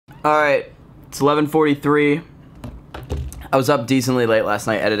Alright, it's 11:43. I was up decently late last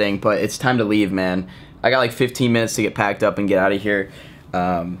night editing, but it's time to leave, man. I got like 15 minutes to get packed up and get out of here.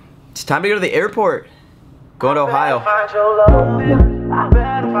 It's time to go to the airport. Going to Ohio.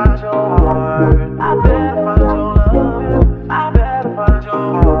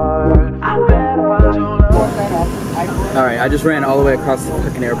 Alright, I just ran all the way across the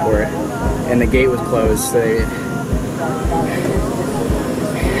fucking airport and the gate was closed, so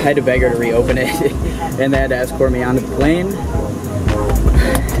I had to beg her to reopen it and they had to escort me onto the plane.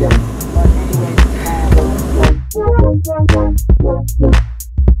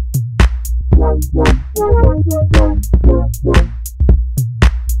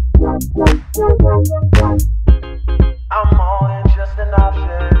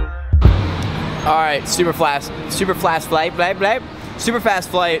 Alright, super fast flight, super fast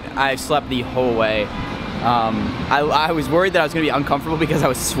flight. I slept the whole way. I was worried that I was gonna be uncomfortable because I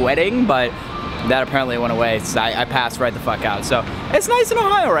was sweating, but that apparently went away. So I passed right the fuck out. So it's nice in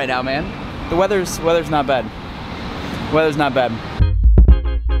Ohio right now, man. The weather's not bad. Weather's not bad.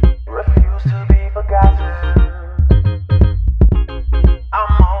 Refuse to be forgotten. I'm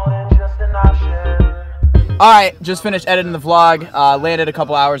more than just an option. Alright, just finished editing the vlog. Landed a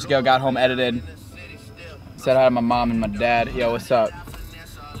couple hours ago, got home edited. Said hi to my mom and my dad. Yo, what's up?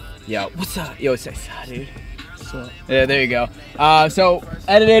 Yo, what's up? Yo, say hi, dude. What's up? Yeah, there you go. So,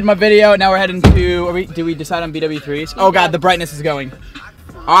 edited my video. Now we're heading to, did we decide on BW3s? Oh god, the brightness is going.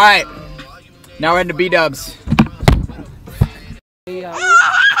 Alright. Now we're heading to B-dubs. Get up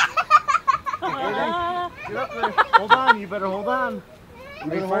there. Hold on, you better hold on. You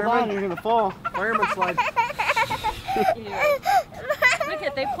better hold on, you're gonna fall. Fireman slide. Look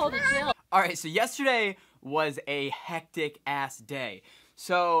at, they pulled a chill. Alright, so yesterday was a hectic ass day.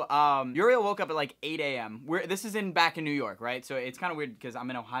 So, Uriel woke up at like 8 a.m. This is back in New York, right? So it's kind of weird because I'm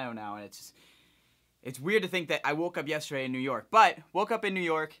in Ohio now, and it's weird to think that I woke up yesterday in New York. But woke up in New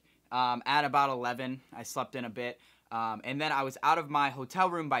York at about 11. I slept in a bit. And then I was out of my hotel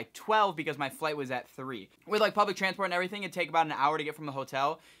room by 12 because my flight was at 3. With like public transport and everything, it'd take about an hour to get from the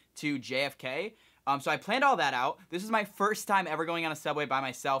hotel to JFK. So I planned all that out. This is my first time ever going on a subway by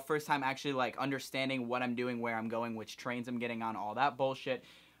myself. First time actually like understanding what I'm doing, where I'm going, which trains I'm getting on, all that bullshit.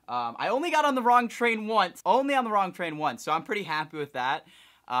 I only got on the wrong train once. Only on the wrong train once. So I'm pretty happy with that.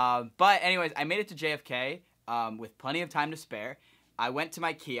 But anyways, I made it to JFK with plenty of time to spare. I went to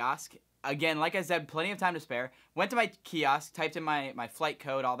my kiosk. Again, like I said, plenty of time to spare. Went to my kiosk, typed in my flight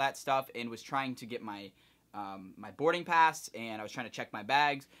code, all that stuff, and was trying to get my my boarding pass, and I was trying to check my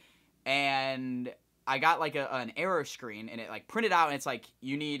bags. And I got like an error screen, and it like printed out, and it's like,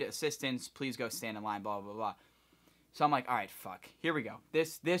 you need assistance, please go stand in line, blah, blah, blah. So I'm like, all right, fuck, here we go.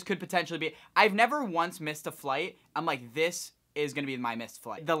 This could potentially be, I've never once missed a flight. I'm like, this is gonna be my missed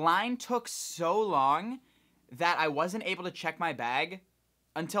flight. The line took so long that I wasn't able to check my bag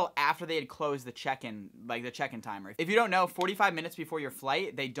until after they had closed the check-in, like the check-in timer. If you don't know, 45 minutes before your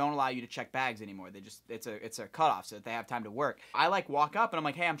flight, they don't allow you to check bags anymore. They just, it's a cutoff so that they have time to work. I like walk up and I'm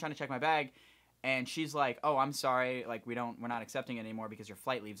like, hey, I'm trying to check my bag. And she's like, oh, I'm sorry, like we're not accepting it anymore because your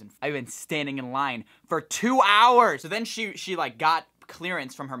flight leaves. And I've been standing in line for 2 hours. So then she like got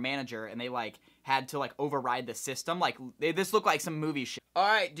clearance from her manager and they like had to like override the system. Like this looked like some movie shit. All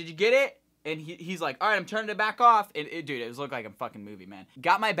right, did you get it? And he's like, all right, I'm turning it back off. Dude, it was looked like a fucking movie, man.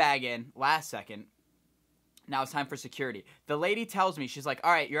 Got my bag in last second. Now it's time for security. The lady tells me, she's like,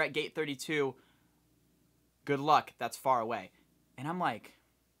 all right, you're at gate 32. Good luck. That's far away. And I'm like,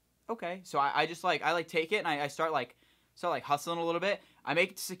 okay. So I just like, I like take it and I start like hustling a little bit. I make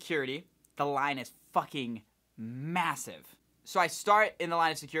it to security. The line is fucking massive. So I start in the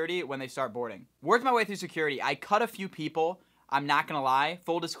line of security when they start boarding. Worked my way through security. I cut a few people. I'm not gonna lie,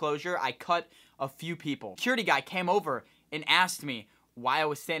 full disclosure, I cut a few people. Security guy came over and asked me why I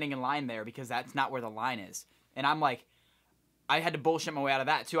was standing in line there because that's not where the line is. And I'm like, I had to bullshit my way out of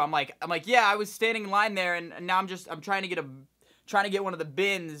that too. I'm like, yeah, I was standing in line there and now I'm trying to get one of the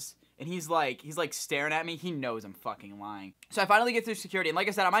bins and he's like staring at me. He knows I'm fucking lying. So I finally get through security and like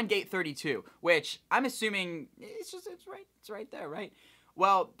I said, I'm on gate 32, which I'm assuming it's right there, right?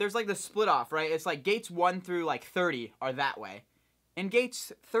 Well, there's like the split off, right? It's like gates 1 through like 30 are that way. And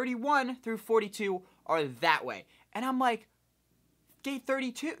gates 31 through 42 are that way. And I'm like, gate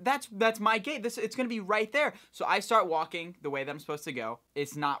 32, that's my gate. It's gonna be right there. So I start walking the way that I'm supposed to go.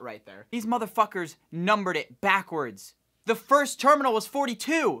 It's not right there. These motherfuckers numbered it backwards. The first terminal was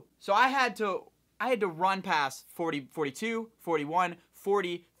 42. So I had to run past 40, 42, 41,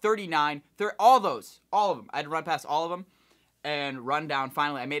 40, 39, 30, all of them. I had to run past all of them. And run down.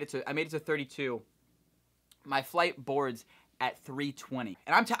 Finally, I made it to 32. My flight boards at 3:20,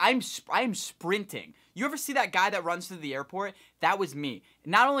 and I'm sprinting. You ever see that guy that runs through the airport? That was me.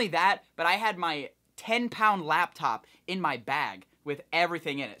 Not only that, but I had my 10-pound laptop in my bag with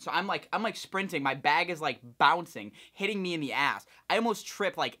everything in it. So I'm like sprinting. My bag is like bouncing, hitting me in the ass. I almost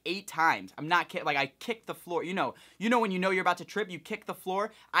tripped like 8 times. I'm not kidding. Like, I kicked the floor. You know when you know you're about to trip, you kick the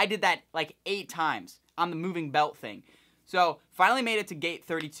floor. I did that like 8 times on the moving belt thing. So finally made it to gate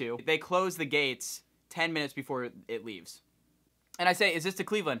 32. They close the gates 10 minutes before it leaves. And I say, is this to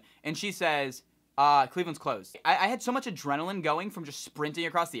Cleveland? And she says, Cleveland's closed. I had so much adrenaline going from just sprinting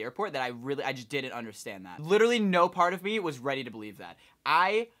across the airport that I just didn't understand that. Literally no part of me was ready to believe that.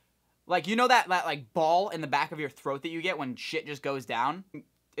 Like, you know that like ball in the back of your throat that you get when shit just goes down?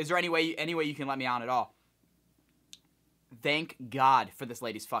 Is there any way you can let me on at all? Thank God for this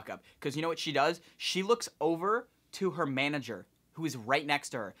lady's fuck up. Because you know what she does? She looks over to her manager, who is right next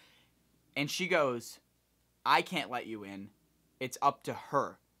to her. And she goes, I can't let you in. It's up to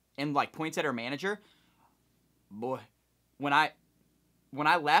her. And like points at her manager. Boy, when I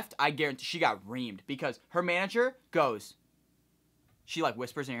left, I guarantee she got reamed because her manager goes. She like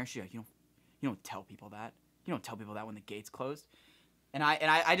whispers in her ear. She's like, you don't tell people that. You don't tell people that when the gate's closed. And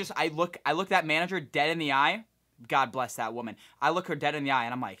I look that manager dead in the eye. God bless that woman. I look her dead in the eye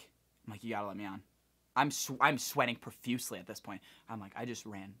and I'm like, you gotta let me on. I'm sweating profusely at this point. I'm like, I just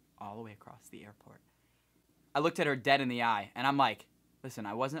ran all the way across the airport. I looked at her dead in the eye and I'm like, listen,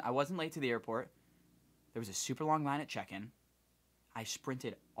 I wasn't late to the airport. There was a super long line at check-in. I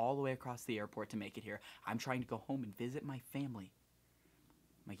sprinted all the way across the airport to make it here. I'm trying to go home and visit my family.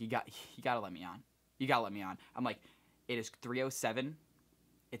 I'm like, you gotta let me on. You gotta let me on. I'm like, it is 3:07.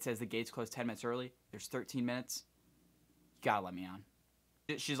 It says the gates closed 10 minutes early. There's 13 minutes. You gotta let me on.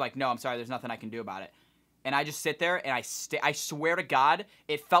 She's like, no, I'm sorry. There's nothing I can do about it. And I just sit there and I swear to God,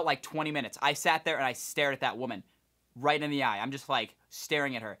 it felt like 20 minutes. I sat there and I stared at that woman right in the eye. I'm just like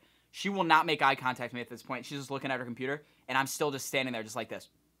staring at her. She will not make eye contact with me at this point. She's just looking at her computer and I'm still just standing there just like this.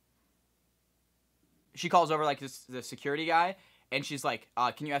 She calls over like the security guy and she's like,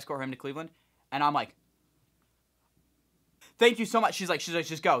 can you escort him to Cleveland? And I'm like, thank you so much. She's like,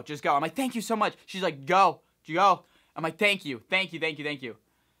 just go. I'm like, thank you so much. She's like, go. I'm like, thank you.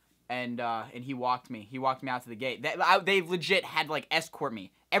 And he walked me out to the gate. They legit had to like escort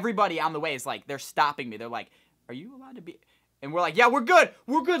me. Everybody on the way is like, they're stopping me. They're like, are you allowed to be? And we're like, yeah, we're good,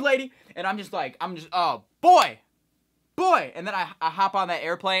 lady. And I'm just, oh, boy. And then I hop on that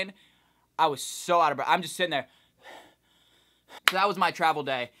airplane. I was so out of breath. I'm just sitting there. So that was my travel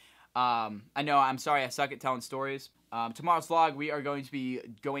day. I know, I'm sorry I suck at telling stories. Tomorrow's vlog, we are going to be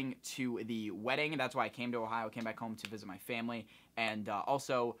going to the wedding. That's why I came to Ohio. I came back home to visit my family. And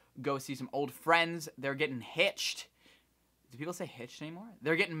also go see some old friends. They're getting hitched. Do people say hitched anymore?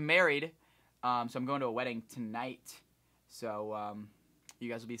 They're getting married. So I'm going to a wedding tonight. So you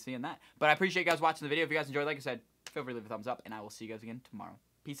guys will be seeing that. But I appreciate you guys watching the video. If you guys enjoyed, like I said, feel free to leave a thumbs up. And I will see you guys again tomorrow.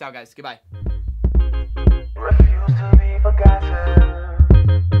 Peace out, guys. Goodbye. Refuse to